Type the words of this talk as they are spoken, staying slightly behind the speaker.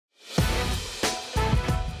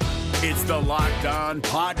It's the Locked On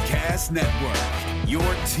Podcast Network, your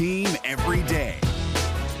team every day.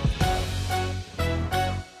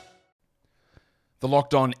 The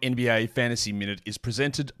Locked On NBA Fantasy Minute is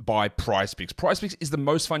presented by PrizePicks. PrizePicks is the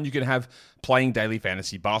most fun you can have playing daily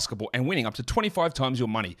fantasy basketball and winning up to 25 times your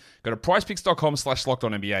money. Go to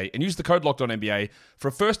prizepicks.com/LockedOnNBA and use the code LockedOnNBA for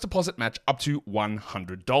a first deposit match up to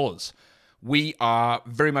 $100. We are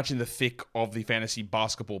very much in the thick of the fantasy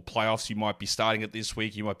basketball playoffs. You might be starting it this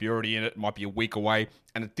week. You might be already in it. It might be a week away.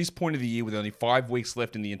 And at this point of the year, with only 5 weeks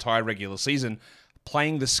left in the entire regular season,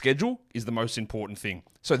 playing the schedule is the most important thing.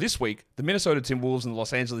 So this week, the Minnesota Timberwolves and the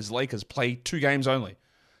Los Angeles Lakers play 2 games only.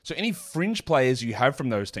 So any fringe players you have from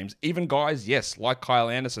those teams, even guys, yes, like Kyle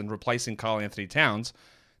Anderson replacing Karl Anthony Towns,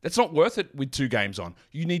 that's not worth it with 2 games on.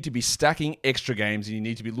 You need to be stacking extra games, and you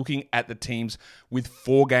need to be looking at the teams with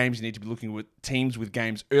 4 games. You need to be looking at teams with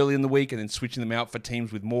games early in the week and then switching them out for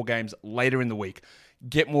teams with more games later in the week.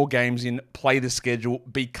 Get more games in, play the schedule,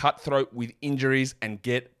 be cutthroat with injuries, and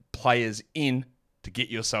get players in to get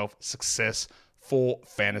yourself success for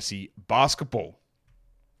fantasy basketball.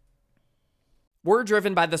 We're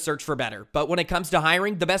driven by the search for better, but when it comes to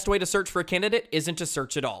hiring, the best way to search for a candidate isn't to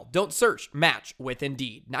search at all. Don't search, match with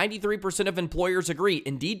Indeed. 93% of employers agree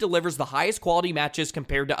Indeed delivers the highest quality matches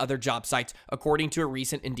compared to other job sites, according to a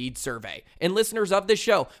recent Indeed survey. And listeners of this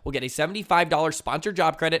show will get a $75 sponsored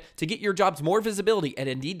job credit to get your jobs more visibility at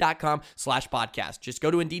Indeed.com/podcast. Just go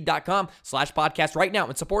to Indeed.com/podcast right now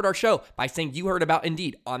and support our show by saying you heard about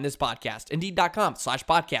Indeed on this podcast.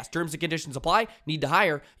 Indeed.com/podcast. Terms and conditions apply. Need to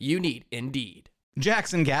hire? You need Indeed.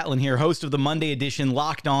 Jackson Gatlin here, host of the Monday edition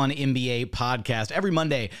Locked On NBA podcast. Every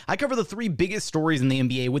Monday, I cover the 3 biggest stories in the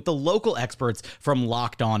NBA with the local experts from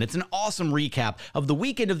Locked On. It's an awesome recap of the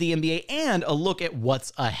weekend of the NBA and a look at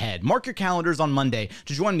what's ahead. Mark your calendars on Monday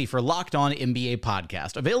to join me for Locked On NBA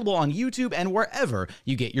podcast, available on YouTube and wherever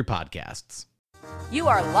you get your podcasts. You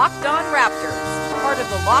are Locked On Raptors, part of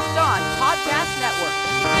the Locked On Podcast Network.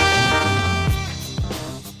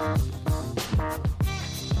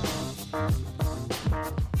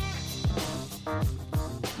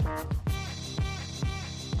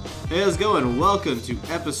 Hey, how's it going? Welcome to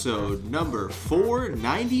episode number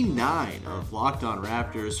 499 of Locked On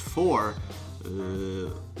Raptors for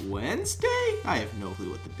Wednesday? I have no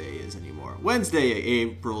clue what the day is anymore. Wednesday,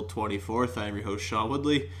 April 24th. I'm your host, Sean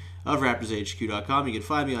Woodley of RaptorsHQ.com. You can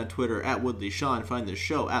find me on Twitter at WoodleySean. Find the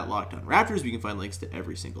show at Locked On Raptors. You can find links to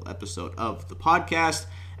every single episode of the podcast.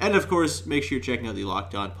 And, of course, make sure you're checking out the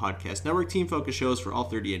Locked On Podcast Network team-focused shows for all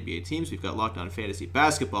 30 NBA teams. We've got Locked On Fantasy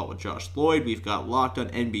Basketball with Josh Lloyd. We've got Locked On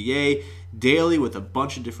NBA Daily with a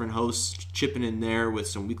bunch of different hosts chipping in there with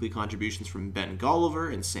some weekly contributions from Ben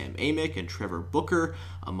Golliver and Sam Amick and Trevor Booker,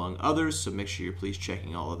 among others. So make sure you're please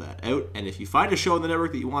checking all of that out. And if you find a show on the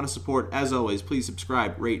network that you want to support, as always, please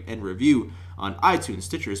subscribe, rate, and review on iTunes,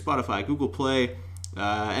 Stitcher, Spotify, Google Play,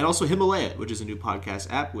 and also Himalaya, which is a new podcast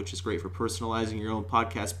app, which is great for personalizing your own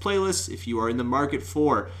podcast playlists. If you are in the market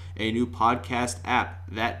for a new podcast app,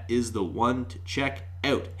 that is the one to check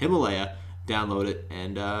out. Himalaya, download it,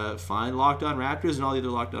 and find Locked On Raptors and all the other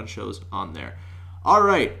Locked On shows on there. All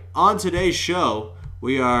right, on today's show,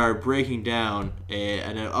 we are breaking down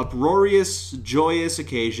an uproarious, joyous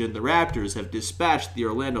occasion. The Raptors have dispatched the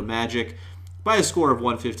Orlando Magic by a score of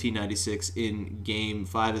 115-96 in Game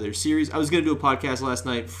 5 of their series. I was going to do a podcast last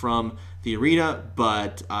night from the arena,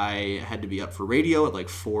 but I had to be up for radio at like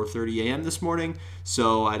 4:30 a.m. this morning,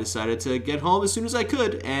 so I decided to get home as soon as I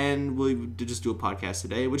could, and we did just do a podcast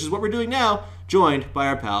today, which is what we're doing now, joined by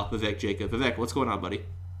our pal, Vivek Jacob. Vivek, what's going on, buddy?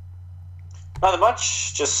 Nothing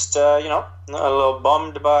much, just, a little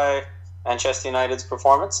bummed by Manchester United's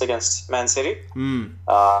performance against Man City.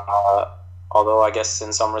 Although I guess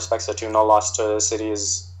in some respects a 2-0 loss to City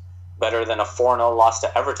is better than a 4-0 loss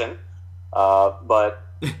to Everton. But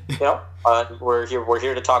we're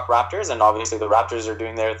here to talk Raptors, and obviously the Raptors are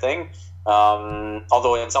doing their thing.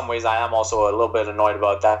 Although in some ways I am also a little bit annoyed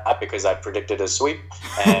about that because I predicted a sweep,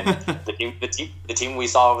 and the team we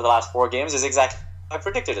saw over the last 4 games is exactly what I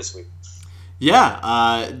predicted a sweep.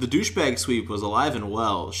 Yeah, the douchebag sweep was alive and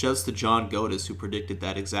well. Shouts to John Godis, who predicted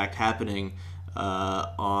that exact happening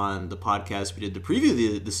on the podcast we did to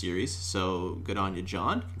preview the series. So good on you,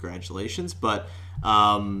 John. Congratulations. But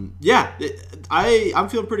I'm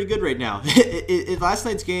feeling pretty good right now. Last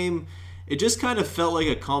night's game, it just kind of felt like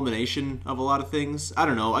a culmination of a lot of things. I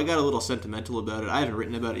don't know. I got a little sentimental about it. I haven't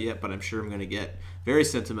written about it yet, but I'm sure I'm going to get very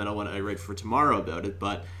sentimental when I write for tomorrow about it.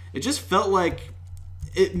 But it just felt like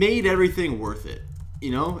it made everything worth it,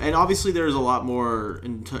 And obviously there's a lot more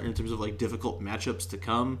in terms of like difficult matchups to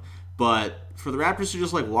come. but for the Raptors to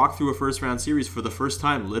just like walk through a first round series for the first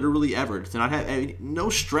time, literally ever, to not have no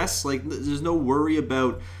stress, like there's no worry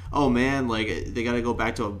about, oh man, like they got to go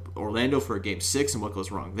back to Orlando for a game 6 and what goes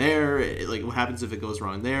wrong there, like what happens if it goes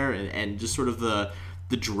wrong there, and just sort of the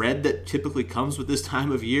dread that typically comes with this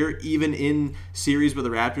time of year, even in series where the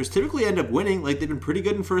Raptors typically end up winning. Like they've been pretty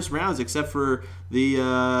good in first rounds, except for the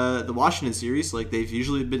Washington series. Like they've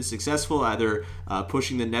usually been successful, either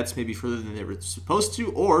pushing the Nets maybe further than they were supposed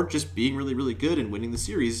to, or just being really, really good and winning the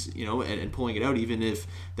series, you know, and pulling it out, even if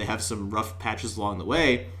they have some rough patches along the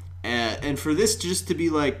way. And for this just to be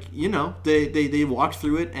like, you know, they walked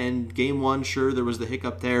through it, and game 1, sure, there was the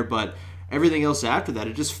hiccup there, but everything else after that,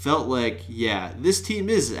 it just felt like, yeah, this team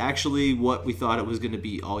is actually what we thought it was going to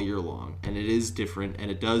be all year long. And it is different, and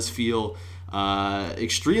it does feel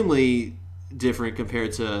extremely different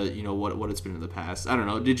compared to, you know, what it's been in the past. I don't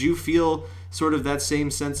know. Did you feel sort of that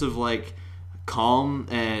same sense of, like, calm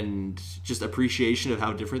and just appreciation of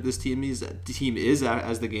how different this team is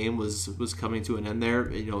as the game was coming to an end there,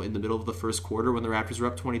 you know, in the middle of the first quarter when the Raptors were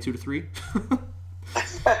up 22-3?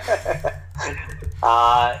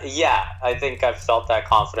 Yeah, I think I've felt that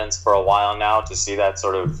confidence for a while now, to see that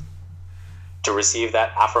sort of, to receive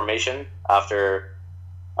that affirmation after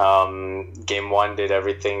game 1 did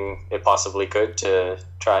everything it possibly could to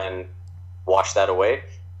try and wash that away,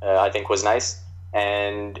 I think was nice.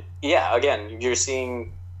 And yeah, again, you're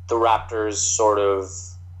seeing the Raptors sort of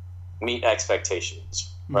meet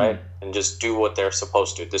expectations, right? And just do what they're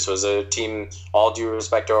supposed to. This was a team, all due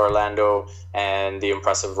respect to Orlando and the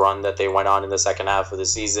impressive run that they went on in the second half of the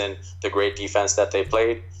season, the great defense that they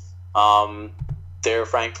played. They're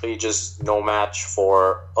frankly just no match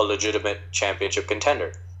for a legitimate championship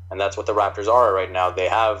contender. And that's what the Raptors are right now. They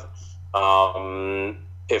have,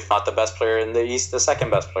 if not the best player in the East, the second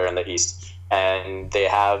best player in the East. And they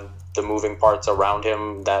have the moving parts around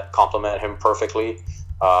him that complement him perfectly.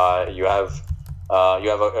 You have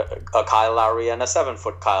a Kyle Lowry and a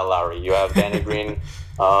 7-foot Kyle Lowry. You have Danny Green,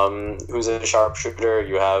 who's a sharpshooter.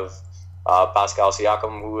 You have Pascal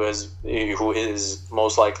Siakam, who is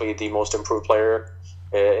most likely the most improved player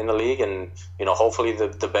in the league, and you know, hopefully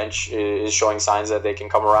the bench is showing signs that they can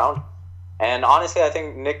come around. And honestly, I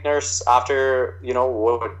think Nick Nurse, after, you know,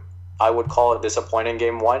 what I would call a disappointing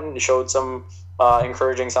game 1, showed some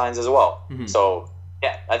encouraging signs as well. So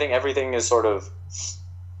yeah, I think everything is sort of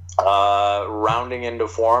rounding into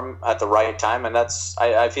form at the right time, and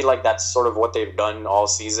I feel like that's sort of what they've done all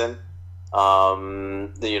season.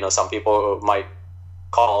 You know, some people might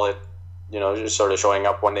call it, you know, just sort of showing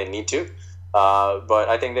up when they need to, but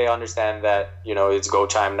I think they understand that, you know, it's go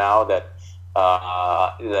time now, that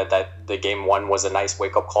the game 1 was a nice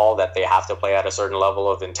wake-up call, that they have to play at a certain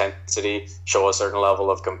level of intensity, show a certain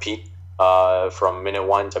level of compete from minute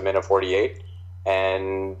 1 to minute 48,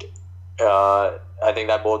 and I think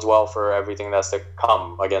that bodes well for everything that's to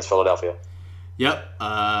come against Philadelphia. Yep,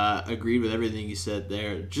 agreed with everything you said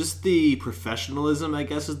there. Just the professionalism, I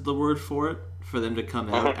guess, is the word for it, for them to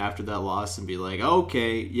come out after that loss and be like,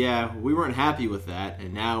 okay, yeah, we weren't happy with that,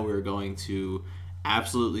 and now we're going to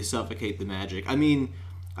absolutely suffocate the Magic. I mean,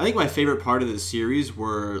 I think my favorite part of this series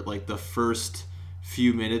were like the first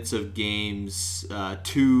few minutes of games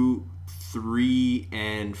 2, 3,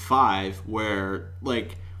 and 5, where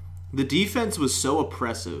like the defense was so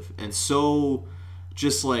oppressive and so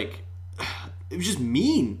just like, it was just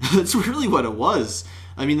mean. That's really what it was.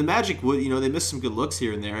 I mean, the Magic would, you know, they missed some good looks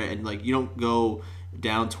here and there, and like you don't go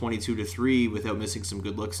down 22-3 without missing some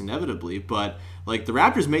good looks inevitably, but like the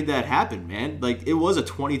Raptors made that happen, man. Like it was a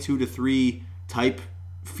 22-3 type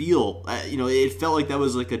feel. You know, it felt like that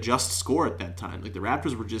was like a just score at that time. Like the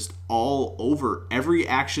Raptors were just all over every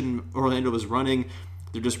action Orlando was running.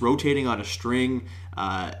 They're just rotating on a string,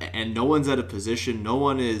 and no one's out of position. No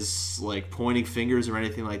one is like pointing fingers or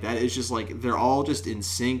anything like that. It's just like they're all just in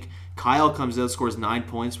sync. Kyle comes out, scores 9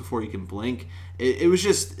 points before you can blink. It was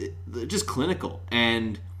just clinical,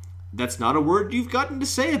 and that's not a word you've gotten to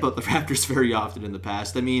say about the Raptors very often in the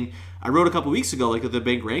past. I mean, I wrote a couple weeks ago like the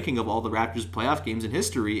big ranking of all the Raptors playoff games in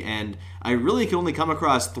history, and I really could only come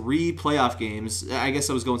across 3 playoff games. I guess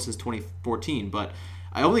I was going since 2014, but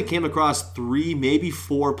I only came across 3, maybe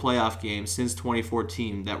 4 playoff games since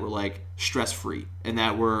 2014 that were like stress-free and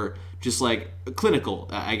that were just like clinical,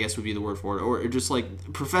 I guess would be the word for it, or just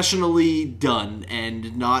like professionally done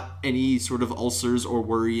and not any sort of ulcers or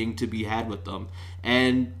worrying to be had with them.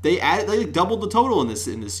 And they doubled the total in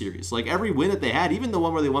this series. Like every win that they had, even the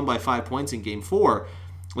one where they won by 5 points in Game 4,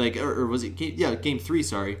 like or was it Game 3?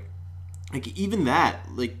 Sorry, like even that,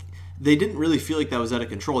 like they didn't really feel like that was out of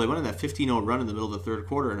control. They went on that 15-0 run in the middle of the third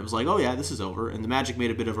quarter, and it was like, oh yeah, this is over. And the Magic made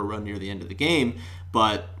a bit of a run near the end of the game,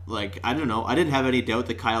 but like, I don't know, I didn't have any doubt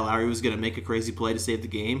that Kyle Lowry was going to make a crazy play to save the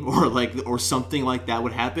game, or something like that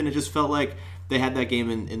would happen. It just felt like they had that game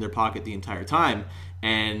in their pocket the entire time.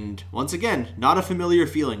 And once again, not a familiar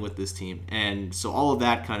feeling with this team. And so all of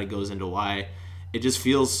that kind of goes into why it just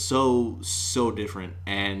feels so different.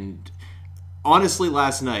 And honestly,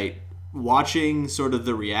 last night, watching sort of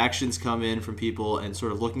the reactions come in from people and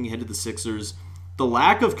sort of looking ahead to the Sixers, the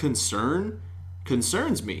lack of concern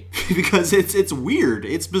concerns me because it's weird.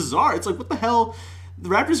 It's bizarre. It's like, what the hell? The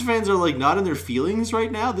Raptors fans are like not in their feelings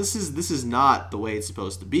right now. This is not the way it's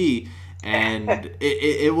supposed to be. And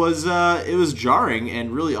it was jarring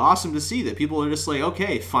and really awesome to see that people are just like,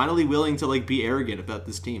 okay, finally willing to like be arrogant about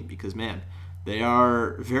this team, because man, they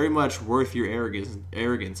are very much worth your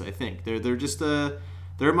arrogance. I think they're just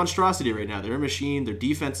they're a monstrosity right now. They're a machine. Their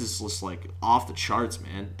defense is just like off the charts,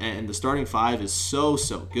 man. And the starting five is so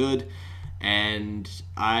good. And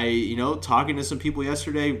I, talking to some people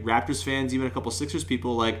yesterday, Raptors fans, even a couple Sixers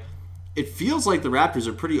people, like, it feels like the Raptors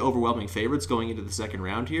are pretty overwhelming favorites going into the second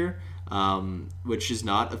round here, which is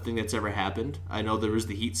not a thing that's ever happened. I know there was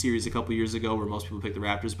the Heat series a couple years ago where most people picked the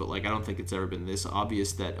Raptors, but like, I don't think it's ever been this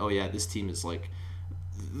obvious that, oh yeah, this team is like,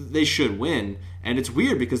 they should win. And it's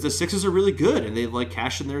weird because the Sixers are really good and they've like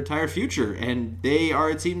cashed in their entire future, and they are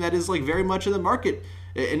a team that is like very much in the market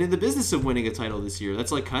and in the business of winning a title this year.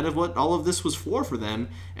 That's like kind of what all of this was for them,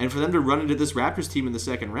 and for them to run into this Raptors team in the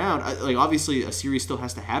second round, like obviously a series still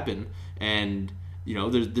has to happen, and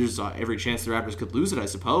there's every chance the Raptors could lose it, I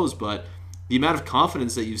suppose, but the amount of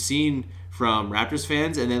confidence that you've seen from Raptors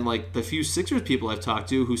fans, and then like the few Sixers people I've talked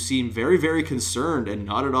to who seem very, very concerned and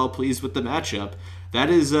not at all pleased with the matchup, that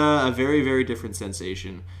is a very, very different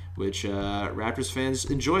sensation, which Raptors fans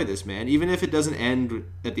enjoy this, man. Even if it doesn't end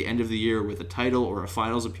at the end of the year with a title or a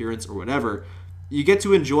finals appearance or whatever, you get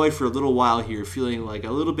to enjoy for a little while here feeling like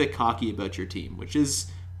a little bit cocky about your team, which is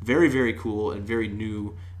very, very cool and very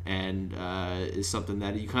new, and is something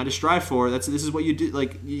that you kind of strive for. This is what you do.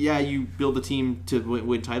 Like, yeah, you build a team to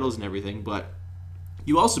win titles and everything, but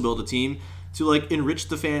you also build a team to like enrich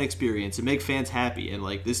the fan experience and make fans happy. And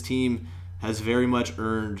like, this team has very much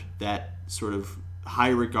earned that sort of high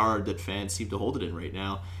regard that fans seem to hold it in right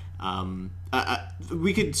now.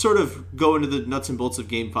 We could sort of go into the nuts and bolts of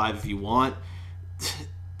Game 5 if you want.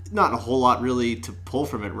 Not a whole lot really to pull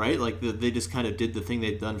from it, right? Like, they just kind of did the thing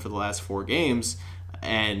they've done for the last 4 games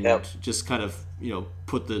and just kind of,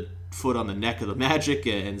 put the foot on the neck of the Magic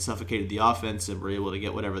and suffocated the offense and were able to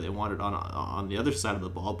get whatever they wanted on the other side of the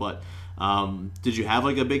ball. But did you have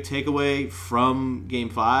like a big takeaway from Game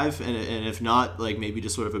 5? And if not, like maybe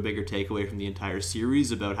just sort of a bigger takeaway from the entire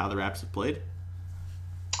series about how the Raps have played?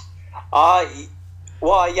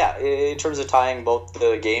 Well, yeah, in terms of tying both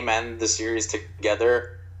the game and the series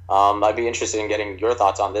together, I'd be interested in getting your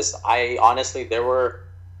thoughts on this. Honestly, there were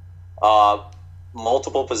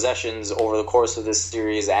multiple possessions over the course of this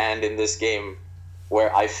series and in this game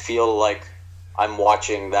where I feel like I'm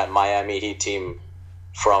watching that Miami Heat team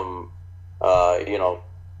from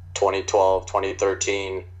 2012,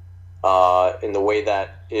 2013, in the way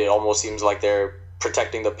that it almost seems like they're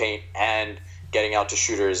protecting the paint and getting out to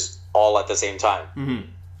shooters all at the same time. Mm-hmm.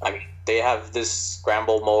 I mean, they have this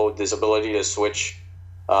scramble mode, this ability to switch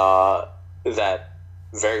that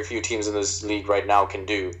very few teams in this league right now can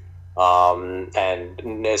do.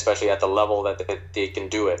 And especially at the level that they can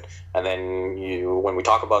do it. And then when we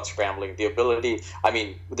talk about scrambling, the ability, I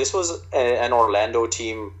mean, this was an Orlando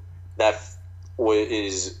team that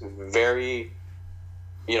is very,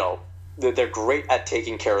 they're great at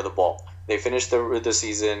taking care of the ball. They finished the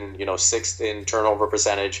season, 6th in turnover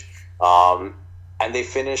percentage, and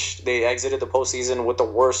they exited the postseason with the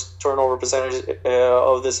worst turnover percentage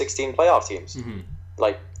of the 16 playoff teams. Mm-hmm.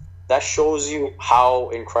 Like, that shows you how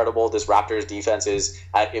incredible this Raptors defense is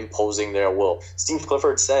at imposing their will. Steve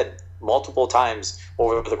Clifford said multiple times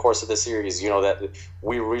over the course of the series, that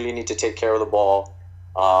we really need to take care of the ball,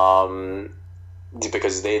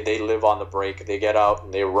 because they live on the break. They get out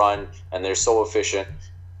and they run and they're so efficient.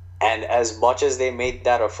 And as much as they made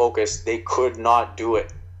that a focus, they could not do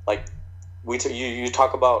it. Like, you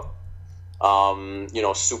talk about,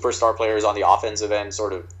 superstar players on the offensive end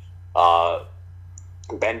sort of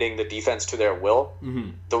bending the defense to their will. Mm-hmm.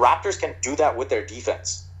 The Raptors can do that with their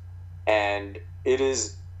defense, and it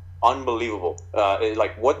is unbelievable.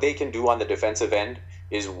 Like, what they can do on the defensive end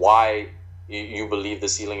is why you believe the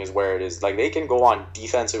ceiling is where it is. Like, they can go on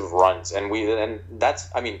defensive runs, and that's,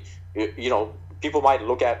 I mean, people might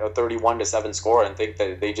look at a 31-7 score and think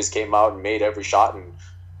that they just came out and made every shot, and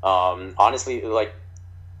honestly, like,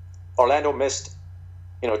 Orlando missed,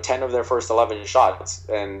 10 of their first 11 shots,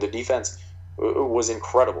 and the defense was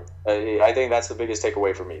incredible. I think that's the biggest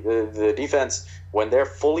takeaway for me. The defense, when they're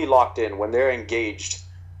fully locked in, when they're engaged,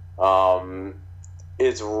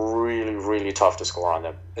 it's really, really tough to score on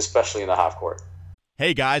them, especially in the half court.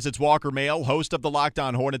 Hey guys, it's Walker Mail, host of the Locked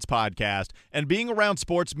On Hornets podcast, and being around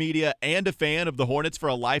sports media and a fan of the Hornets for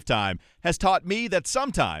a lifetime has taught me that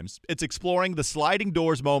sometimes it's exploring the sliding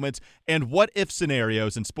doors moments and what-if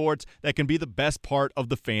scenarios in sports that can be the best part of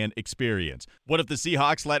the fan experience. What if the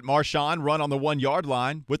Seahawks let Marshawn run on the 1-yard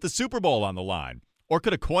line with the Super Bowl on the line? Or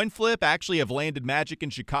could a coin flip actually have landed Magic in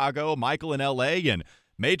Chicago, Michael in L.A., and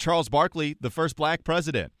made Charles Barkley the first black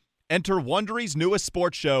president? Enter Wondery's newest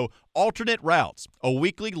sports show, Alternate Routes, a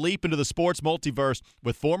weekly leap into the sports multiverse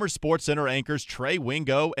with former SportsCenter anchors Trey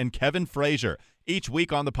Wingo and Kevin Frazier. Each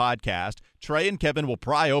week on the podcast, Trey and Kevin will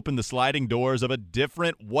pry open the sliding doors of a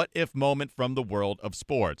different what-if moment from the world of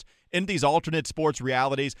sports. In these alternate sports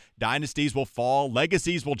realities, dynasties will fall,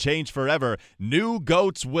 legacies will change forever, new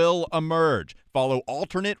GOATs will emerge. Follow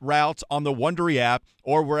Alternate Routes on the Wondery app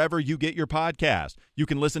or wherever you get your podcast. You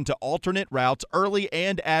can listen to Alternate Routes early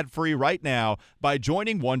and ad-free right now by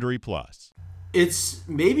joining Wondery Plus. It's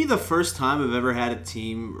maybe the first time I've ever had a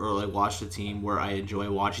team or watched a team where I enjoy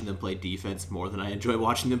watching them play defense more than I enjoy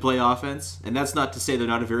watching them play offense. And that's not to say they're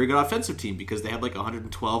not a very good offensive team, because they had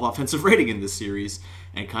 112 offensive rating in this series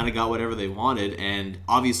and kind of got whatever they wanted. And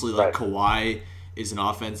obviously Kawhi is an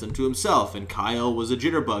offense unto himself, and Kyle was a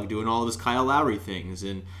jitterbug doing all of his Kyle Lowry things.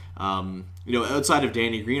 And outside of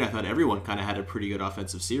Danny Green, I thought everyone kind of had a pretty good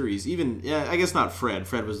offensive series. Even, I guess not Fred.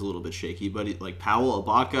 Fred was a little bit shaky, but Powell,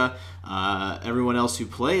 Ibaka, everyone else who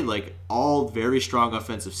played, all very strong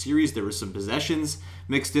offensive series. There were some possessions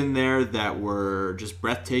mixed in there that were just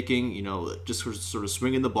breathtaking, just sort of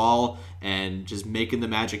swinging the ball and just making the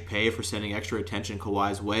Magic pay for sending extra attention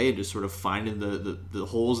Kawhi's way and just sort of finding the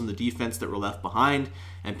holes in the defense that were left behind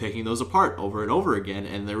and picking those apart over and over again.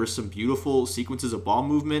 And there were some beautiful sequences of ball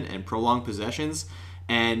movement and prolonged possessions.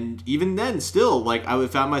 And even then, still, I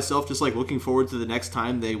found myself just looking forward to the next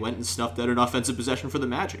time they went and snuffed out an offensive possession for the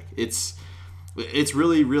Magic. It's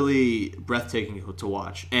really, really breathtaking to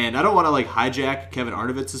watch. And I don't want to hijack Kevin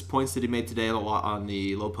Arnovitz's points that he made today on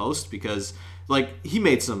the Low Post, because he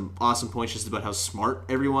made some awesome points just about how smart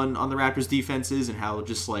everyone on the Raptors defense is and how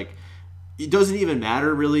just it doesn't even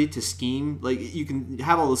matter really to scheme. You can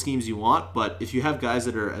have all the schemes you want, but if you have guys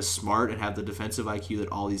that are as smart and have the defensive IQ that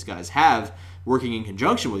all these guys have working in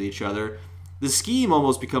conjunction with each other, the scheme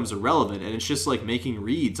almost becomes irrelevant, and it's just making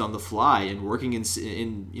reads on the fly and working in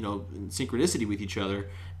synchronicity with each other,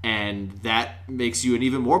 and that makes you an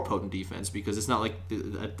even more potent defense, because it's not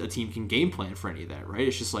a team can game plan for any of that, right?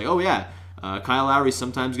 It's just Kyle Lowry's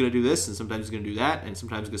sometimes going to do this and sometimes he's going to do that, and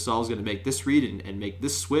sometimes Gasol's going to make this read and make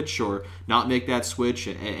this switch or not make that switch,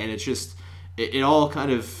 and it's just it all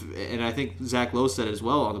kind of, and I think Zach Lowe said it as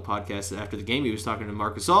well on the podcast after the game. He was talking to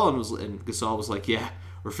Marc Gasol and Gasol was like, yeah,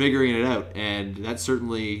 we're figuring it out, and that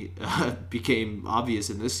certainly became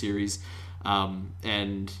obvious in this series.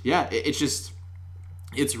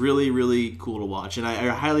 It's really, really cool to watch, and I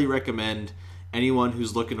highly recommend anyone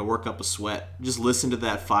who's looking to work up a sweat, just listen to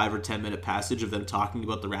that 5 or 10 minute passage of them talking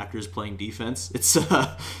about the Raptors playing defense.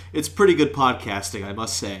 It's pretty good podcasting, I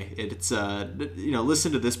must say. It's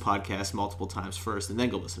listen to this podcast multiple times first, and then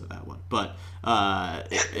go listen to that one. But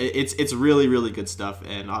it's really, really good stuff,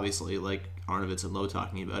 and obviously Arnovitz and Lowe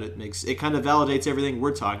talking about it it kind of validates everything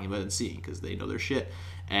we're talking about and seeing, because they know their shit.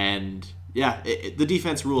 And the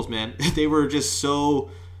defense rules, man. They were just so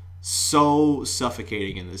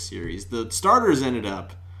suffocating in this series. The starters ended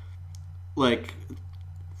up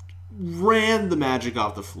ran the Magic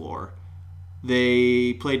off the floor.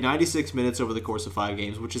 They played 96 minutes over the course of 5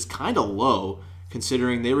 games, which is kind of low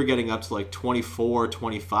considering they were getting up to 24,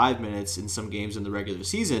 25 minutes in some games in the regular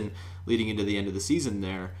season leading into the end of the season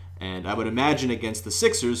there. And I would imagine against the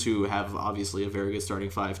Sixers, who have obviously a very good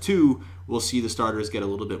starting 5-2, we'll see the starters get a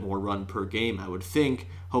little bit more run per game, I would think.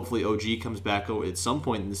 Hopefully OG comes back at some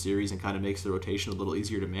point in the series and kind of makes the rotation a little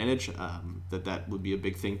easier to manage. That would be a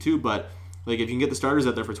big thing too. But if you can get the starters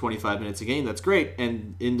out there for 25 minutes a game, that's great.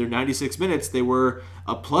 And in their 96 minutes, they were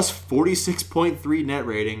a plus 46.3 net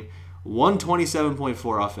rating,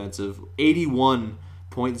 127.4 offensive,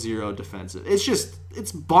 81.0 defensive.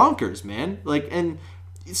 It's bonkers, man. And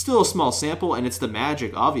it's still a small sample, and it's the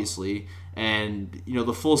Magic, obviously. And,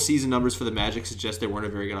 the full season numbers for the Magic suggest they weren't a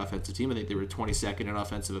very good offensive team. I think they were 22nd in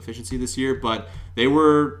offensive efficiency this year, but they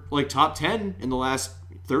were top 10 in the last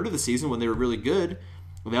third of the season when they were really good.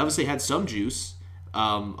 They obviously had some juice.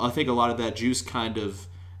 I think a lot of that juice kind of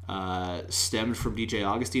stemmed from DJ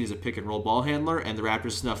Augustine as a pick and roll ball handler, and the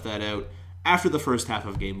Raptors snuffed that out after the first half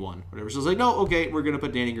of game one. Whatever. So it was like, no, okay, we're going to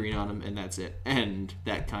put Danny Green on him, and that's it. And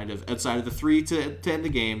that kind of, outside of the three to end the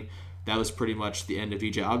game, that was pretty much the end of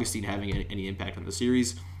DJ Augustine having any impact on the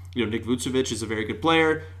series. Nick Vucevic is a very good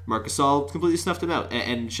player. Marc Gasol completely snuffed him out.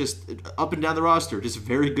 And just up and down the roster, just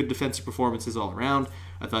very good defensive performances all around.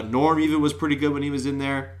 I thought Norm even was pretty good when he was in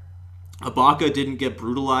there. Ibaka didn't get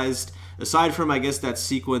brutalized. Aside from, I guess, that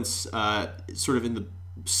sequence sort of in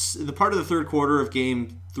the part of the third quarter of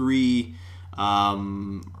game 3,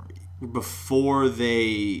 before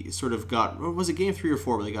they sort of got, or was it game 3 or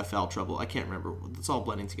 4 where they got foul trouble? I can't remember. It's all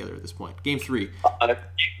blending together at this point. Game 3.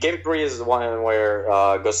 Game 3 is the one where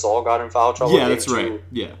Gasol got in foul trouble. Yeah, that's right.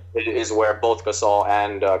 Yeah, it is where both Gasol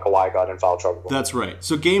and Kawhi got in foul trouble. That's right.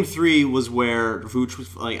 So game 3 was where Vooch was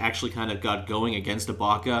actually kind of got going against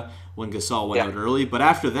Ibaka when Gasol went out early. But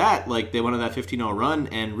after that, they went on that 15-0 run,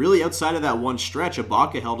 and really outside of that one stretch,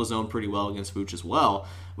 Ibaka held his own pretty well against Vooch as well,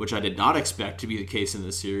 which I did not expect to be the case in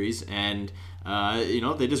this series. And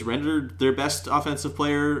they just rendered their best offensive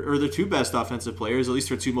player, or their two best offensive players, at least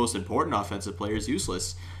their two most important offensive players,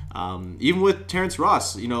 useless. Even with Terrence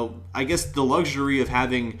Ross, I guess the luxury of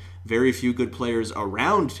having very few good players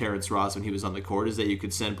around Terrence Ross when he was on the court is that you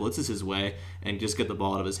could send blitzes his way and just get the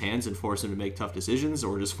ball out of his hands and force him to make tough decisions,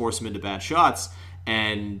 or just force him into bad shots.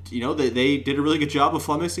 And they did a really good job of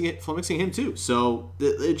flummoxing him too. So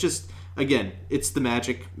it just, again, it's the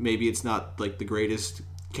Magic. Maybe it's not the greatest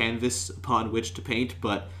canvas upon which to paint,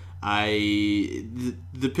 but the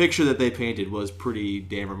picture that they painted was pretty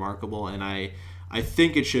damn remarkable, and I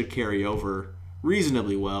think it should carry over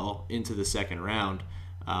reasonably well into the second round.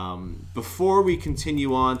 Before we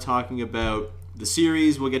continue on talking about the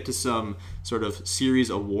series, we'll get to some sort of series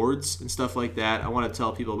awards and stuff like that. I want to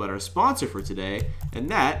tell people about our sponsor for today, and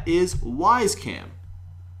that is Wisecam.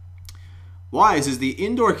 Wise is the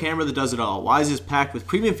indoor camera that does it all. Wise is packed with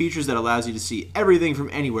premium features that allows you to see everything from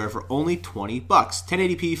anywhere for only $20.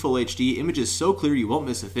 1080p Full HD, images so clear you won't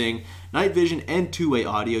miss a thing, night vision and two-way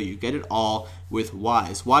audio, you get it all with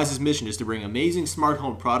Wise. Wise's mission is to bring amazing smart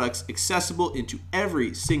home products accessible into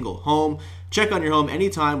every single home. Check on your home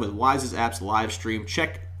anytime with Wise's app's live stream.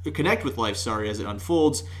 Connect with life, as it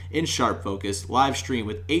unfolds in sharp focus. Live stream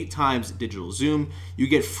with 8 times digital zoom. You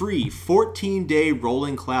get free 14-day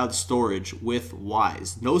rolling cloud storage with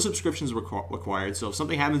Wise. No subscriptions required. So if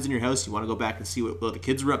something happens in your house, you want to go back and see what the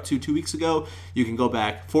kids were up to 2 weeks ago, you can go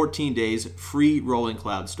back 14 days, free rolling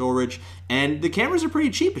cloud storage. And the cameras are pretty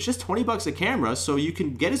cheap. It's just $20 a camera, so you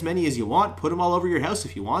can get as many as you want. Put them all over your house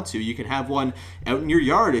if you want to. You can have one out in your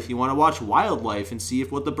yard if you want to watch wildlife and see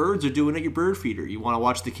what the birds are doing at your bird feeder. You want to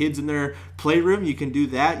watch the kids in their playroom, you can do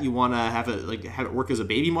that. You want to have it work as a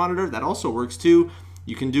baby monitor, that also works too.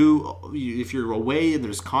 You can do, if you're away and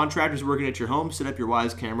there's contractors working at your home, set up your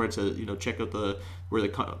Wise camera to check out where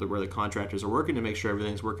the contractors are working to make sure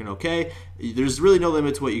everything's working okay. There's really no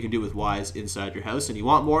limit to what you can do with Wise inside your house, and you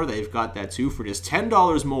want more, they've got that too. For just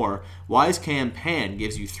 $10 more, Wisecam Pan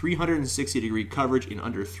gives you 360-degree coverage in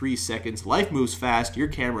under 3 seconds. Life moves fast, your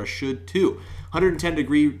camera should too. 110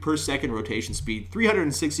 degree per second rotation speed,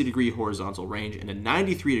 360 degree horizontal range, and a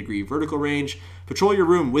 93 degree vertical range. Patrol your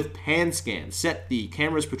room with Pan Scan. Set the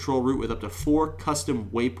camera's patrol route with up to 4 custom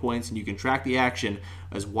waypoints, and you can track the action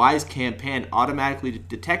as Wisecam Pan automatically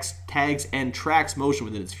detects, tags, and tracks motion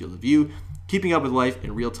within its field of view. Keeping up with life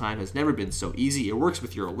in real time has never been so easy. It works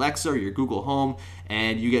with your Alexa or your Google Home,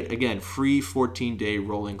 and you get, again, free 14-day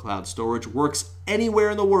rolling cloud storage. Works anywhere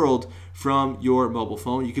in the world from your mobile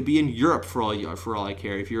phone. You could be in Europe for all I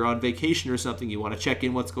care. If you're on vacation or something, you want to check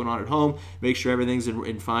in what's going on at home, make sure everything's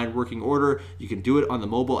in fine working order, you can do it on the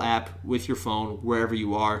mobile app with your phone wherever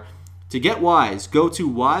you are. To get Wise, go to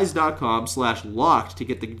wise.com/locked to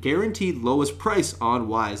get the guaranteed lowest price on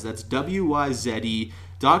Wise. That's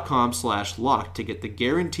WYZE.com/locked to get the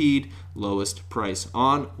guaranteed lowest price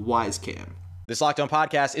on Wisecam. This Locked On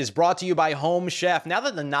podcast is brought to you by Home Chef. Now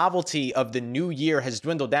that the novelty of the new year has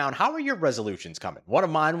dwindled down, how are your resolutions coming? One of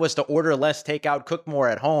mine was to order less takeout, cook more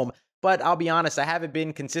at home, but I'll be honest, I haven't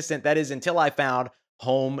been consistent. That is until I found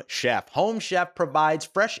Home Chef. Home Chef provides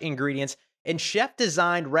fresh ingredients and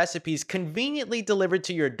chef-designed recipes conveniently delivered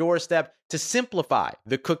to your doorstep to simplify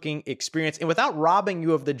the cooking experience and without robbing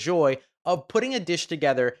you of the joy of putting a dish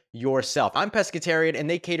together yourself. I'm pescatarian, and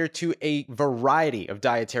they cater to a variety of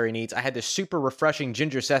dietary needs. I had this super refreshing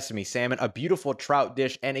ginger sesame salmon, a beautiful trout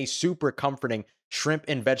dish, and a super comforting shrimp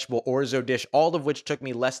and vegetable orzo dish, all of which took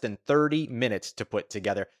me less than 30 minutes to put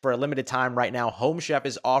together. For a limited time right now, Home Chef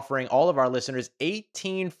is offering all of our listeners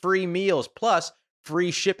 18 free meals, plus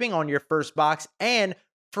free shipping on your first box and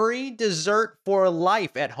free dessert for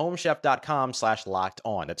life at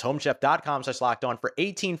homechef.com/lockedon. That's homechef.com/lockedon for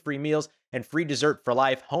 18 free meals and free dessert for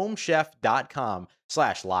life.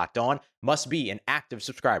 Homechef.com/lockedon. Must be an active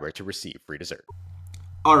subscriber to receive free dessert.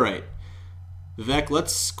 All right. Vivek,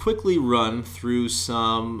 let's quickly run through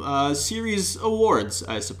some series awards,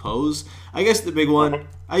 I suppose. I guess the big one,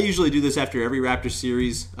 I usually do this after every Raptors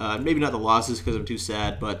series. Maybe not the losses because I'm too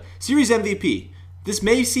sad, but series MVP. This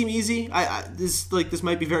may seem easy. This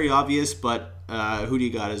might be very obvious, but who do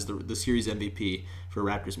you got as the series MVP for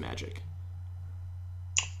Raptors Magic?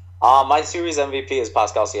 My series MVP is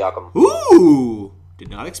Pascal Siakam. Ooh! Did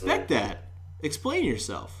not expect that. Explain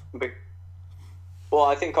yourself. Well,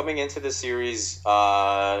 I think coming into the series,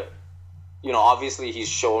 obviously he's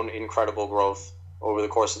shown incredible growth over the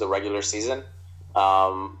course of the regular season.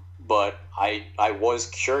 But I was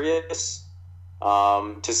curious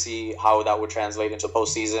to see how that would translate into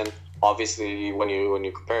postseason. Obviously, when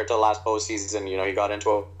you compare it to the last postseason, he got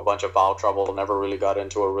into a bunch of foul trouble, never really got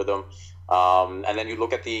into a rhythm. And then you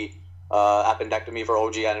look at the appendectomy for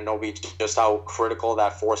OG Anunoby, just how critical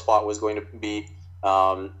that 4 spot was going to be.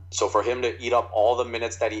 So for him to eat up all the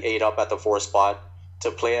minutes that he ate up at the 4 spot,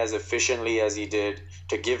 to play as efficiently as he did,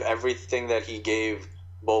 to give everything that he gave,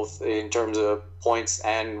 both in terms of points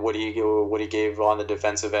and what he gave on the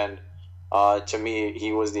defensive end, to me,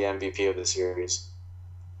 he was the MVP of the series.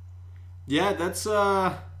 Yeah, that's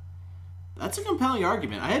a compelling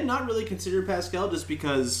argument. I had not really considered Pascal just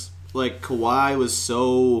because Kawhi was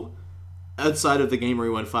so, outside of the game where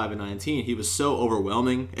he went 5-19, he was so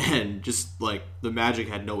overwhelming, and just the Magic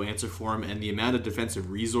had no answer for him, and the amount of defensive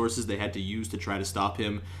resources they had to use to try to stop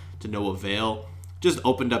him to no avail just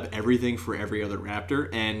opened up everything for every other Raptor,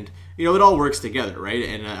 and it all works together, right?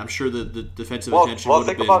 And I'm sure the defensive attention would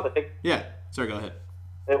have been. Yeah, sorry, go ahead.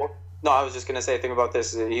 No, I was just gonna say, think about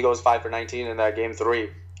this. He goes 5 for 19 in that game 3.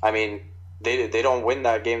 I mean, they don't win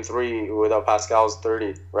that game 3 without Pascal's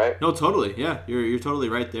 30, right? No, totally. Yeah, you're totally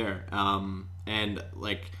right there. And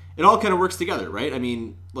it all kind of works together, right? I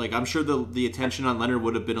mean, I'm sure the attention on Leonard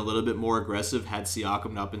would have been a little bit more aggressive had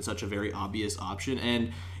Siakam not been such a very obvious option.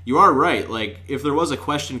 And you are right. If there was a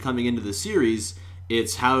question coming into the series,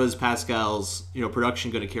 it's how is Pascal's production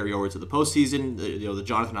going to carry over to the postseason? The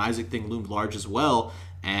Jonathan Isaac thing loomed large as well.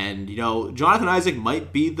 And, Jonathan Isaac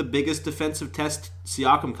might be the biggest defensive test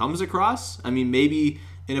Siakam comes across. I mean, maybe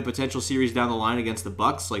in a potential series down the line against the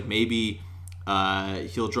Bucks, maybe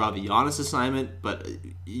he'll draw the Giannis assignment. But,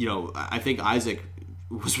 I think Isaac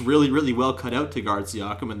was really, really well cut out to guard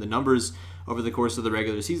Siakam, and the numbers over the course of the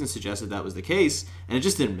regular season suggested that was the case, and it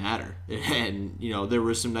just didn't matter. And, there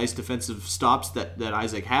were some nice defensive stops that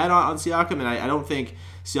Isaac had on Siakam, and I don't think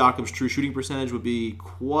Siakam's true shooting percentage would be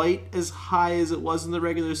quite as high as it was in the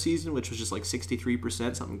regular season, which was just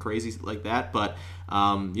 63%, something crazy like that. But,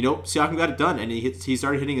 Siakam got it done, and he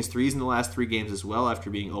started hitting his threes in the last 3 games as well after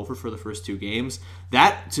being over for the first 2 games.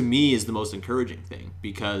 That, to me, is the most encouraging thing,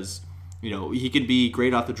 because he can be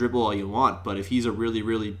great off the dribble all you want, but if he's a really,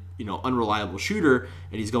 really, unreliable shooter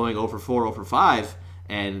and he's going 0 for 4, 0 for 5,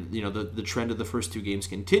 and, the trend of the first 2 games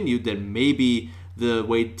continued, then maybe the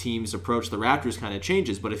way teams approach the Raptors kind of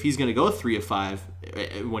changes. But if he's going to go 3 of 5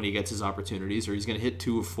 when he gets his opportunities, or he's going to hit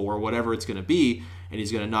 2 of 4, whatever it's going to be, and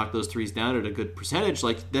he's going to knock those threes down at a good percentage,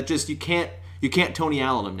 that just, you can't Tony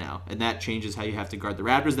Allen him now, and that changes how you have to guard the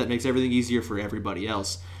Raptors. That makes everything easier for everybody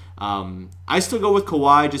else. I still go with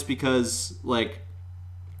Kawhi just because,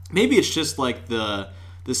 maybe it's just the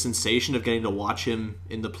sensation of getting to watch him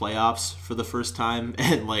in the playoffs for the first time,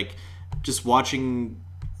 and just watching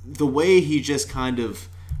the way he just kind of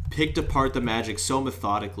picked apart the Magic so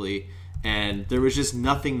methodically, and there was just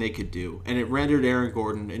nothing they could do, and it rendered Aaron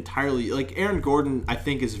Gordon entirely Aaron Gordon I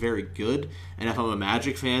think is very good, and if I'm a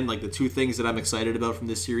Magic fan, the 2 things that I'm excited about from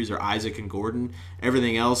this series are Isaac and Gordon.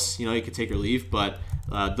 Everything else, you could take or leave, but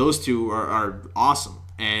those 2 are awesome.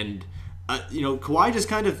 And Kawhi just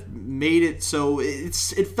kind of made it so it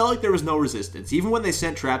felt like there was no resistance. Even when they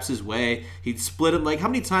sent traps his way, he'd split him. How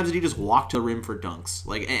many times did he just walk to the rim for dunks?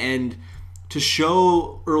 And to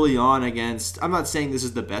show early on against, I'm not saying this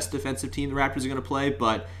is the best defensive team the Raptors are going to play,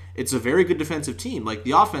 but it's a very good defensive team.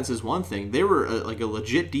 The offense is one thing. They were a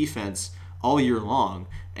legit defense all year long,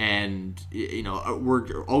 and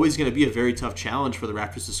we're always going to be a very tough challenge for the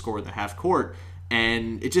Raptors to score in the half court.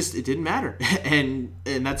 And it didn't matter. and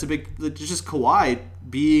that's just Kawhi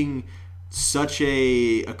being such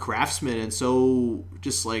a craftsman and so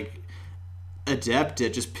just adept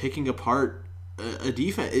at just picking apart a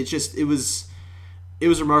defense. It was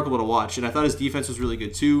remarkable to watch. And I thought his defense was really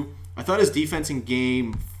good too. I thought his defense in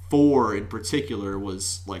game 4 in particular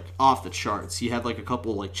was off the charts. He had a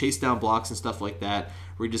couple chase down blocks and stuff like that.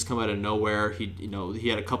 where he just come out of nowhere. He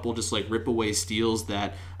had a couple just like rip away steals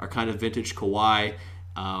that are kind of vintage Kawhi.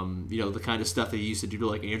 The kind of stuff that he used to do to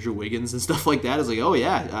like Andrew Wiggins and stuff like that is like, oh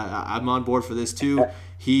yeah, I'm on board for this too.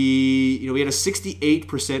 He had a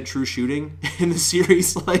 68% true shooting in the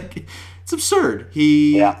series. Like, it's absurd.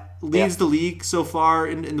 He leads the league so far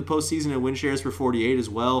in the postseason in win shares for 48 as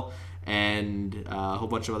well, and a whole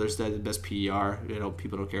bunch of other stats. The best PER.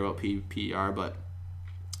 People don't care about PER, but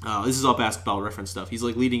this is all basketball reference stuff. He's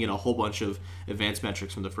like leading in a whole bunch of advanced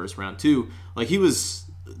metrics from the first round too. Like, he was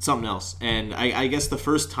something else. And I guess the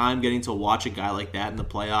first time getting to watch a guy like that in the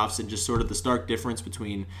playoffs, and just sort of the stark difference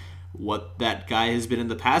between what that guy has been in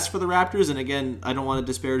the past for the Raptors. And again, I don't want to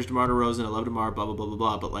disparage DeMar DeRozan. I love DeMar, blah, blah, blah, blah,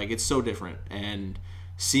 blah. But like, it's so different. And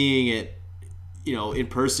seeing it, in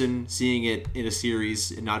person, seeing it in a series,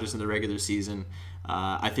 and not just in the regular season,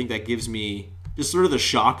 I think that gives me just sort of the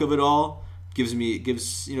shock of it all. Gives him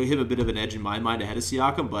a bit of an edge in my mind ahead of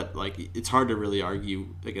Siakam, but like, it's hard to really argue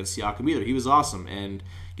against Siakam either. He was awesome and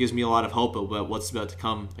gives me a lot of hope about what's about to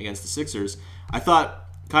come against the Sixers. I thought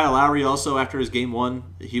Kyle Lowry also, after his game one,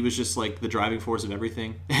 he was just like the driving force of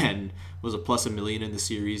everything and was a plus $1 million in the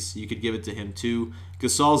series. You could give it to him too.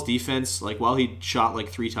 Gasol's defense, like, while he shot like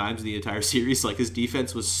 3 times the entire series, like, his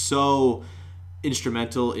defense was so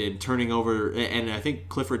instrumental in turning over. And I think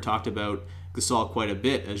Clifford talked about Gasol quite a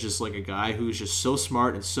bit as just like a guy who's just so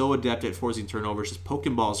smart and so adept at forcing turnovers, just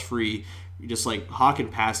poking balls free, just like hawking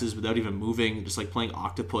passes without even moving, just like playing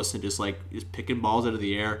octopus and just picking balls out of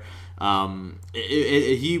the air.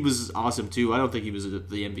 He was awesome too. I don't think he was the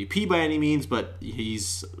MVP by any means, but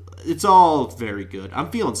it's all very good. I'm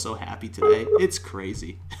feeling so happy today. It's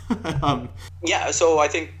crazy. So I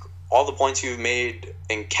think all the points you've made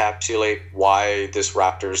encapsulate why this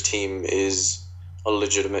Raptors team is a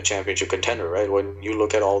legitimate championship contender, right? When you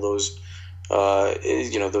look at all those,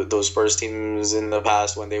 those Spurs teams in the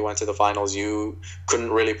past, when they went to the finals, you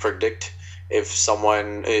couldn't really predict if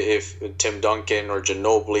Tim Duncan or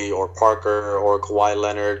Ginobili or Parker or Kawhi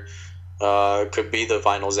Leonard could be the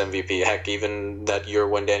finals MVP. Heck, even that year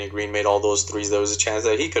when Danny Green made all those threes, there was a chance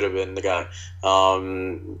that he could have been the guy.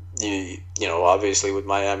 Obviously with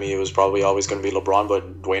Miami, it was probably always going to be LeBron,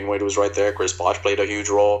 but Dwayne Wade was right there. Chris Bosh played a huge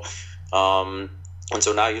role. And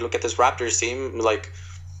so now you look at this Raptors team, like,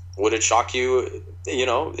 would it shock you,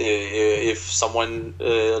 if someone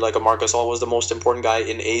like a Marc Gasol was the most important guy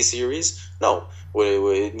in a series? No.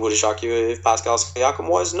 Would it shock you if Pascal Siakam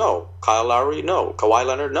was? No. Kyle Lowry? No. Kawhi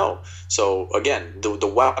Leonard? No. So, again, the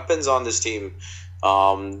weapons on this team,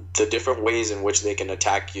 the different ways in which they can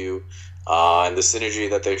attack you, and the synergy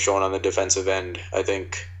that they've shown on the defensive end, I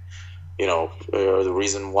think, are the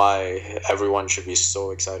reason why everyone should be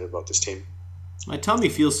so excited about this team. My tummy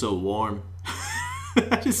feels so warm.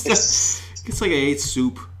 It's like I ate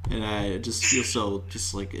soup, and I just feel so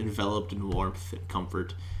just like enveloped in warmth and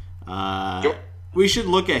comfort. We should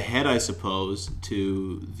look ahead, I suppose,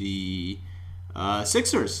 to the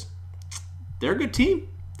Sixers. They're a good team.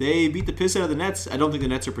 They beat the piss out of the Nets. I don't think the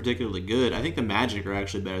Nets are particularly good. I think the Magic are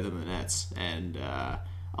actually better than the Nets, and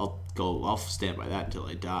I'll stand by that until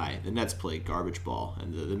I die. The Nets play garbage ball,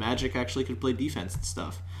 and the Magic actually could play defense and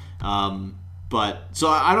stuff. But so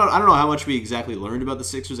I don't know how much we exactly learned about the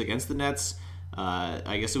Sixers against the Nets.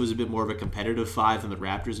 I guess it was a bit more of a competitive 5 than the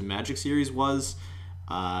Raptors and Magic series was.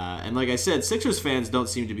 And like I said, Sixers fans don't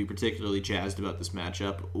seem to be particularly jazzed about this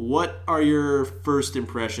matchup. What are your first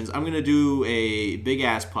impressions? I'm going to do a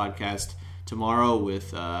big-ass podcast tomorrow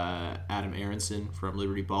with Adam Aronson from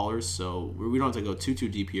Liberty Ballers, so we don't have to go too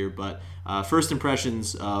deep here, but first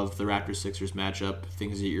impressions of the Raptors-Sixers matchup,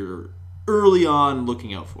 things that you're early on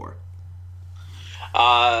looking out for.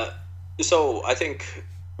 So I think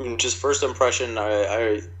just first impression,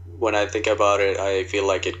 I when I think about it, I feel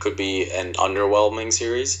like it could be an underwhelming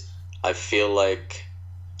series. I feel like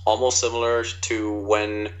almost similar to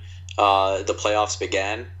when the playoffs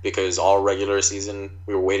began, because all regular season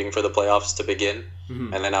we were waiting for the playoffs to begin.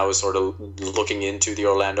 Mm-hmm. And then I was sort of looking into the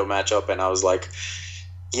Orlando matchup, and I was like,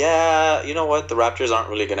 yeah, you know what? The Raptors aren't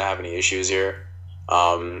really going to have any issues here.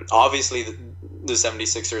 Obviously, the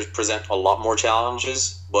 76ers present a lot more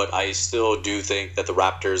challenges, but I still do think that the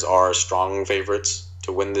Raptors are strong favorites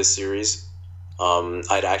to win this series.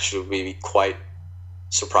 I'd actually be quite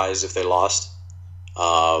surprised if they lost.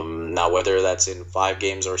 Now, whether that's in 5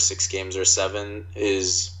 games or 6 games or 7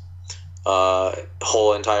 is a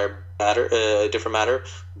whole entire different matter.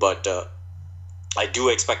 But I do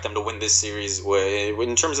expect them to win this series.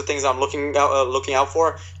 In terms of things I'm looking out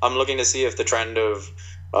for, I'm looking to see if the trend of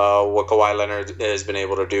what Kawhi Leonard has been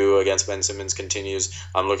able to do against Ben Simmons continues.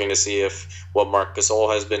 I'm looking to see if what Marc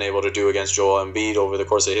Gasol has been able to do against Joel Embiid over the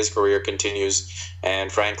course of his career continues.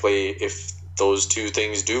 And frankly, if those two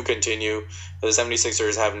things do continue, the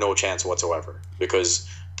 76ers have no chance whatsoever, because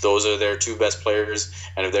those are their two best players.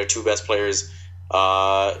 And if their two best players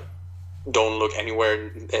don't look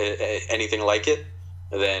anywhere anything like it,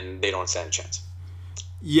 then they don't stand a chance.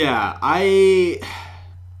 Yeah, I'm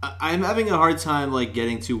having a hard time like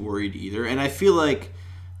getting too worried either, and I feel like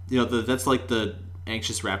that's like the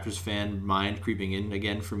anxious Raptors fan mind creeping in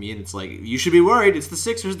again for me, and it's like you should be worried. It's the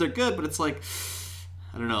Sixers, they're good, but it's like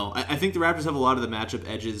I don't know. I think the Raptors have a lot of the matchup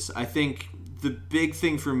edges. I think the big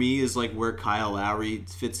thing for me is like where Kyle Lowry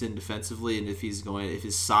fits in defensively, and if his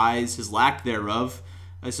size, his lack thereof,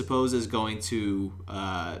 I suppose, is going to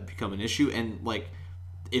become an issue, and like.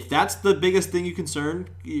 If that's the biggest thing you're concerned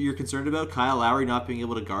about, Kyle Lowry not being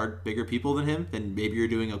able to guard bigger people than him, then maybe you're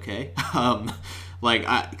doing okay.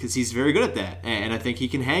 Because he's very good at that, and I think he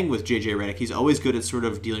can hang with JJ Redick. He's always good at sort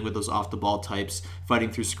of dealing with those off the ball types, fighting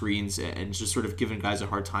through screens, and just sort of giving guys a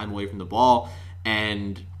hard time away from the ball.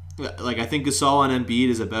 And like I think Gasol on Embiid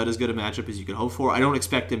is about as good a matchup as you could hope for. I don't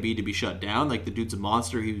expect Embiid to be shut down. Like the dude's a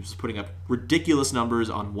monster. He was putting up ridiculous numbers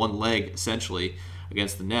on one leg essentially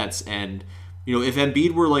against the Nets, and. If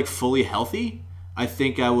Embiid were like fully healthy, I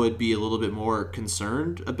think I would be a little bit more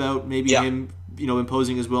concerned about maybe him,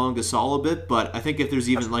 imposing his will on Gasol a bit. But I think if there's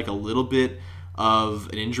even like a little bit of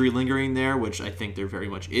an injury lingering there, which I think there very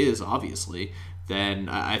much is, obviously, then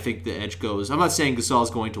I think the edge goes. I'm not saying Gasol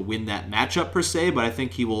is going to win that matchup per se, but I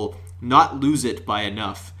think he will not lose it by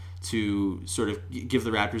enough to sort of give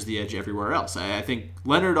the Raptors the edge everywhere else. I think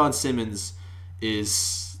Leonard on Simmons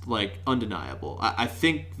is like undeniable. I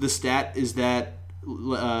think the stat is that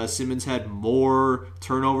Simmons had more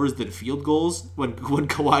turnovers than field goals when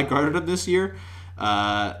Kawhi guarded him this year.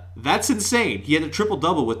 That's insane. He had a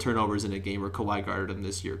triple-double with turnovers in a game where Kawhi guarded him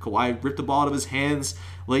this year. Kawhi ripped the ball out of his hands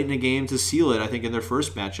late in the game to seal it, I think, in their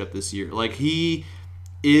first matchup this year. Like, he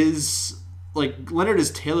is... Like, Leonard is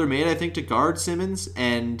tailor-made, I think, to guard Simmons,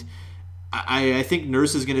 and I think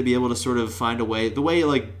Nurse is going to be able to sort of find a way, the way,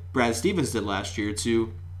 like, Brad Stevens did last year,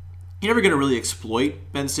 to... You're never going to really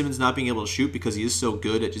exploit Ben Simmons not being able to shoot because he is so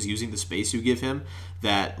good at just using the space you give him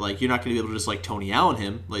that like you're not going to be able to just like Tony Allen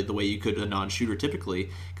him like the way you could a non-shooter typically,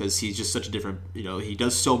 because he's just such a different, he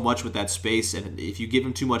does so much with that space, and if you give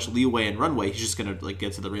him too much leeway and runway, he's just going to like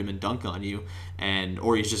get to the rim and dunk on you,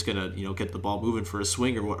 or he's just going to get the ball moving for a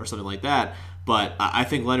swing or something like that. But I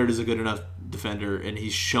think Leonard is a good enough defender, and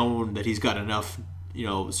he's shown that he's got enough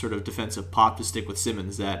sort of defensive pop to stick with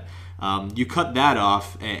Simmons that you cut that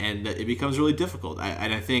off and it becomes really difficult.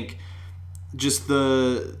 And I think just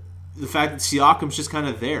the fact that Siakam's just kind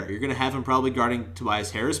of there. You're going to have him probably guarding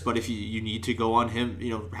Tobias Harris, but if you need to go on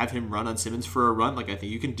him, have him run on Simmons for a run, like I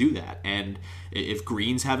think you can do that. And if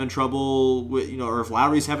Green's having trouble with, or if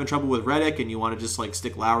Lowry's having trouble with Redick and you want to just like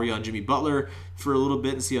stick Lowry on Jimmy Butler for a little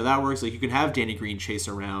bit and see how that works, like you can have Danny Green chase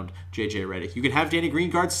around JJ Redick. You can have Danny Green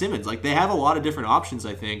guard Simmons. Like they have a lot of different options,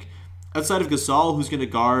 I think, outside of Gasol, who's going to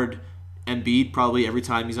guard Embiid probably every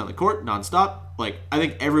time he's on the court nonstop. Like I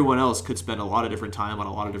think everyone else could spend a lot of different time on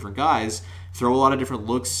a lot of different guys, throw a lot of different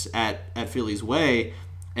looks at Philly's way.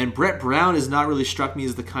 And Brett Brown has not really struck me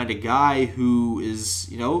as the kind of guy who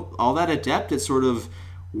is, all that adept at sort of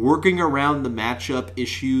working around the matchup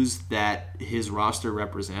issues that his roster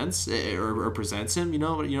represents or presents him. You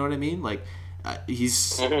know what I mean? Like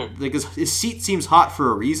he's like his seat seems hot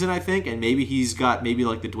for a reason, I think, and maybe he's got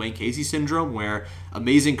like the Dwayne Casey syndrome, where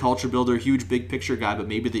amazing culture builder, huge big picture guy, but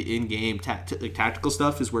maybe the in-game tactical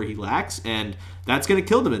stuff is where he lacks, and that's going to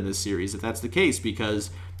kill them in this series if that's the case,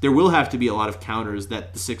 because there will have to be a lot of counters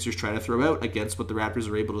that the Sixers try to throw out against what the Raptors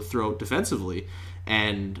are able to throw defensively.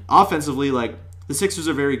 And offensively, like the Sixers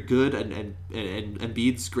are very good, and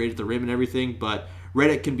Embiid's great at the rim and everything, but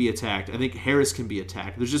Redick can be attacked. I think Harris can be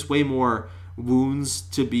attacked. There's just way more wounds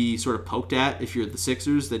to be sort of poked at if you're the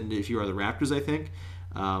Sixers than if you are the Raptors, I think.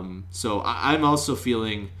 So I'm also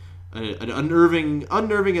feeling an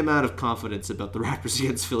unnerving amount of confidence about the Raptors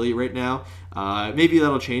against Philly right now. Maybe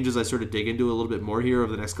that'll change as I sort of dig into it a little bit more here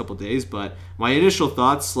over the next couple of days, but my initial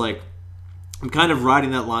thoughts, like, I'm kind of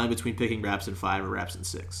riding that line between picking Raps in 5 or Raps in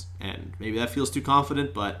 6, and maybe that feels too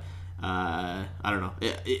confident, but I don't know.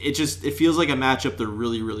 It feels like a matchup they're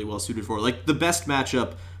really, really well suited for, like the best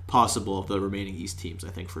matchup possible of the remaining East teams, I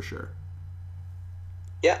think, for sure.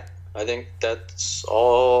 Yeah, I think that's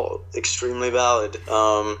all extremely valid.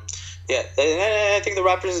 Yeah, and I think the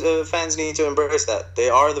Raptors fans need to embrace that. They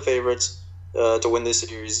are the favorites to win this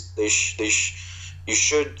series. you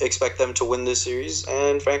should expect them to win this series,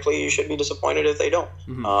 and frankly, you should be disappointed if they don't.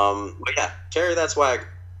 But yeah, carry that swag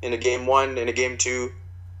in a game 1, in a game 2,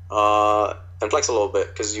 and flex a little bit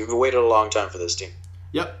because you've waited a long time for this team.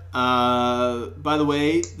 Yep. By the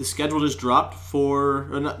way, the schedule just dropped for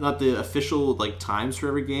not the official times for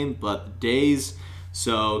every game, but the days.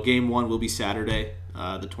 So game 1 will be Saturday,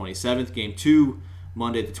 the 27th. Game 2,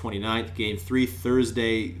 Monday the 29th. Game 3,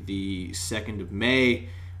 Thursday the 2nd of May.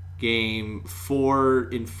 Game 4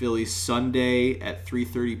 in Philly, Sunday at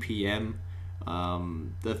 3:30 p.m.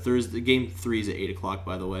 The game 3 is at 8 o'clock,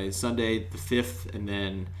 by the way. Sunday the 5th, and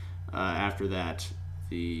then after that,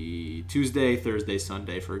 the Tuesday, Thursday,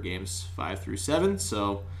 Sunday for games 5 through 7.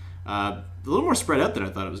 So a little more spread out than I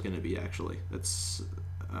thought it was going to be, actually. That's,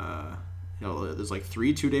 there's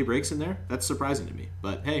 3 2-day breaks in there. That's surprising to me.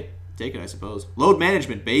 But hey, take it, I suppose. Load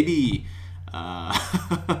management, baby! All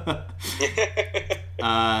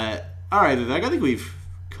right, Vivek, I think we've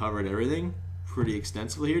covered everything pretty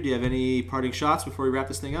extensively here. Do you have any parting shots before we wrap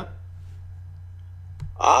this thing up?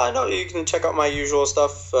 No, you can check out my usual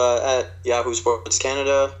stuff at Yahoo Sports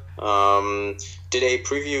Canada. Did a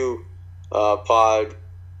preview pod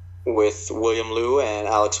with William Liu and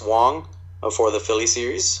Alex Wong for the Philly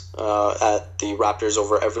series at the Raptors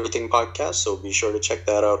Over Everything podcast, so be sure to check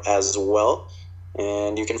that out as well.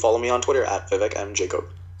 And you can follow me on Twitter at Vivek M. Jacob.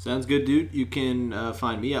 Sounds good, dude. You can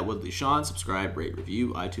find me at Woodley Sean. Subscribe, rate,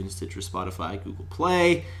 review, iTunes, Stitcher, Spotify, Google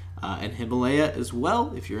Play, and Himalaya as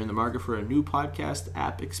well if you're in the market for a new podcast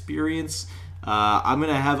app experience. I'm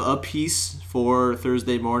going to have a piece for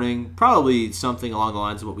Thursday morning, probably something along the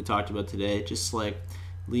lines of what we talked about today, just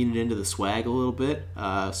leaning into the swag a little bit.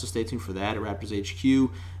 So stay tuned for that at Raptors HQ.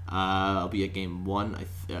 I'll be at Game 1.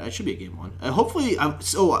 I should be at Game 1. Hopefully,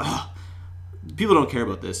 people don't care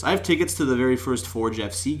about this. I have tickets to the very first Forge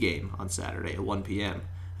FC game on Saturday at 1 p.m.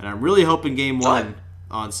 And I'm really hoping Game 1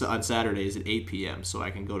 on Saturday is at 8 p.m. so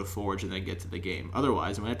I can go to Forge and then get to the game.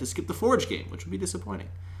 Otherwise, I'm going to have to skip the Forge game, which would be disappointing.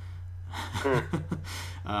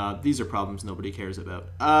 These are problems nobody cares about.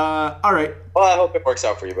 All right. Well, I hope it works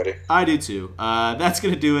out for you, buddy. I do too. That's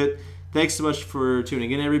going to do it. Thanks so much for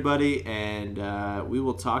tuning in, everybody, and we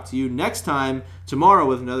will talk to you next time tomorrow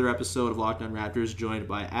with another episode of Locked On Raptors, joined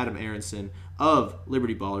by Adam Aronson of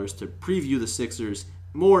Liberty Ballers to preview the Sixers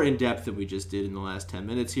more in depth than we just did in the last 10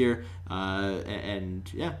 minutes here.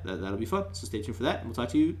 And yeah, that'll be fun. So stay tuned for that, and we'll talk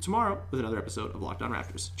to you tomorrow with another episode of Locked On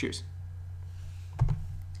Raptors. Cheers.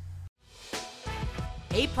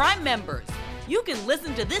 Hey, Prime members, you can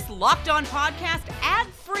listen to this Locked On podcast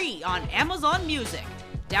ad-free on Amazon Music.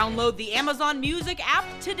 Download the Amazon Music app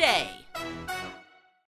today.